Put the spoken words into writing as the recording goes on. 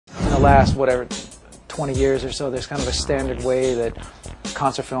last, whatever, 20 years or so, there's kind of a standard way that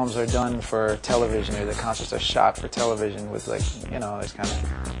concert films are done for television, or that concerts are shot for television with, like, you know, it's kind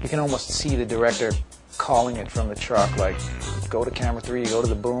of, you can almost see the director calling it from the truck, like, go to camera 3, go to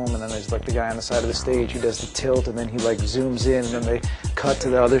the boom, and then there's like the guy on the side of the stage who does the tilt, and then he like zooms in, and then they cut to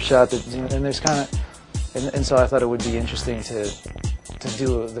the other shot, that, and there's kind of, and so I thought it would be interesting to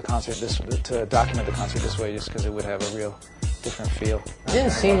do the concert this, to document the concert this way, just because it would have a real different feel. It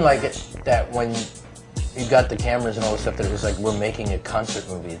didn't seem like it, that when you got the cameras and all this stuff, that it was like, we're making a concert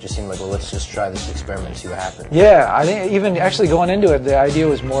movie. It just seemed like, well, let's just try this experiment and see what happens. Yeah, I think even actually going into it, the idea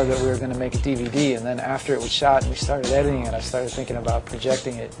was more that we were going to make a DVD, and then after it was shot and we started editing it, I started thinking about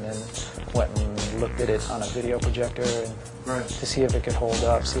projecting it, and then went and looked at it on a video projector and to see if it could hold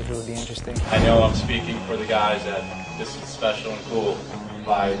up, see if it would be interesting. I know I'm speaking for the guys that this is special and cool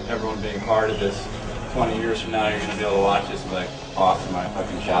by everyone being part of this. 20 years from now, you're going to be able to watch this and be like, awesome, I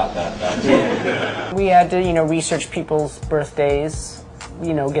fucking shot that. We had to, you know, research people's birthdays,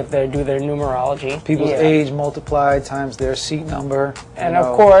 you know, do their numerology. People's age multiplied times their seat number. And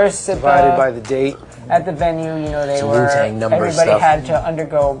of course, divided by the date. At the venue, you know, everybody had to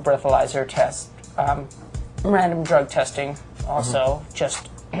undergo breathalyzer test, random drug testing also, just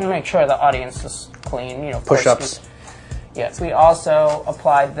to make sure the audience is clean, you know. Push-ups. Yes, we also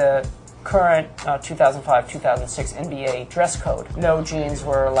applied the current 2005-2006 NBA dress code. No jeans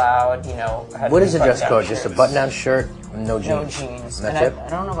were allowed, you know. What is the dress code? Just a button-down shirt, no jeans? No jeans. And that's it? I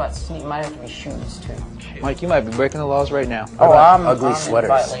don't know about sneakers. Might have to be shoes, too. Mike, you might be breaking the laws right now. Oh, I'm ugly sweaters.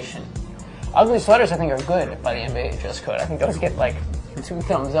 in violation. Ugly sweaters, I think, are good by the NBA dress code. I think those get, like, 2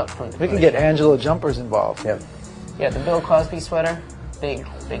 thumbs up from the We can get Angela Jumpers involved. Yep. Yeah, the Bill Cosby sweater, big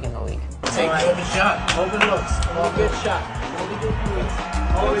in the league. Take the shot, open looks, only good shot, only good moves,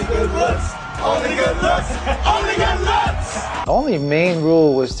 only good looks, only good looks, only good looks! The only main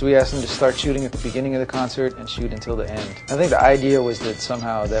rule was we asked them to start shooting at the beginning of the concert and shoot until the end. I think the idea was that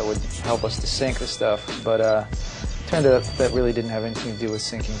somehow that would help us to sync the stuff, but turned out that really didn't have anything to do with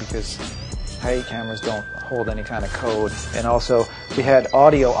syncing, because high cameras don't hold any kind of code, and also we had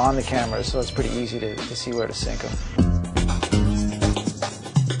audio on the cameras, so it's pretty easy to see where to sync them.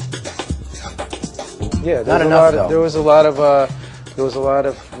 Yeah, there was a lot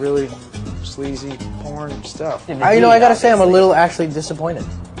of really sleazy porn stuff. You know, I gotta say, I'm a little actually disappointed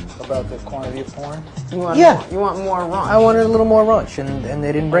About the quantity of porn. You want more raunch. I wanted a little more raunch, and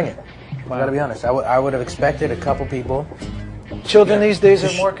they didn't bring it. I gotta be honest. I would have expected a couple people. Children these days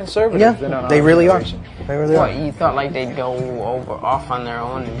are more conservative than on they really are. generation. They really are. What, you thought like they'd go off on their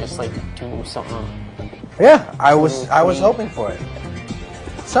own and just like do something? Yeah, I was hoping for it.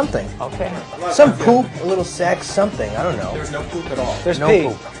 Something. Okay. Some poop, a little sex, something. I don't know. There's no poop at all. There's no pee.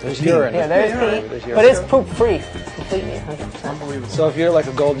 poop. There's urine. Yeah, there's pee, but it's poop free, completely, 100%. Unbelievable. So if you're like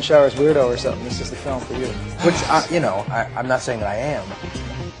a Golden Showers weirdo or something, this is the film for you. Which, you know, I'm not saying that I am,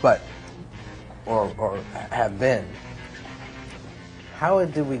 but, or have been. How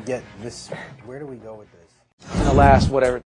did we get this, where do we go with this? In the last, whatever,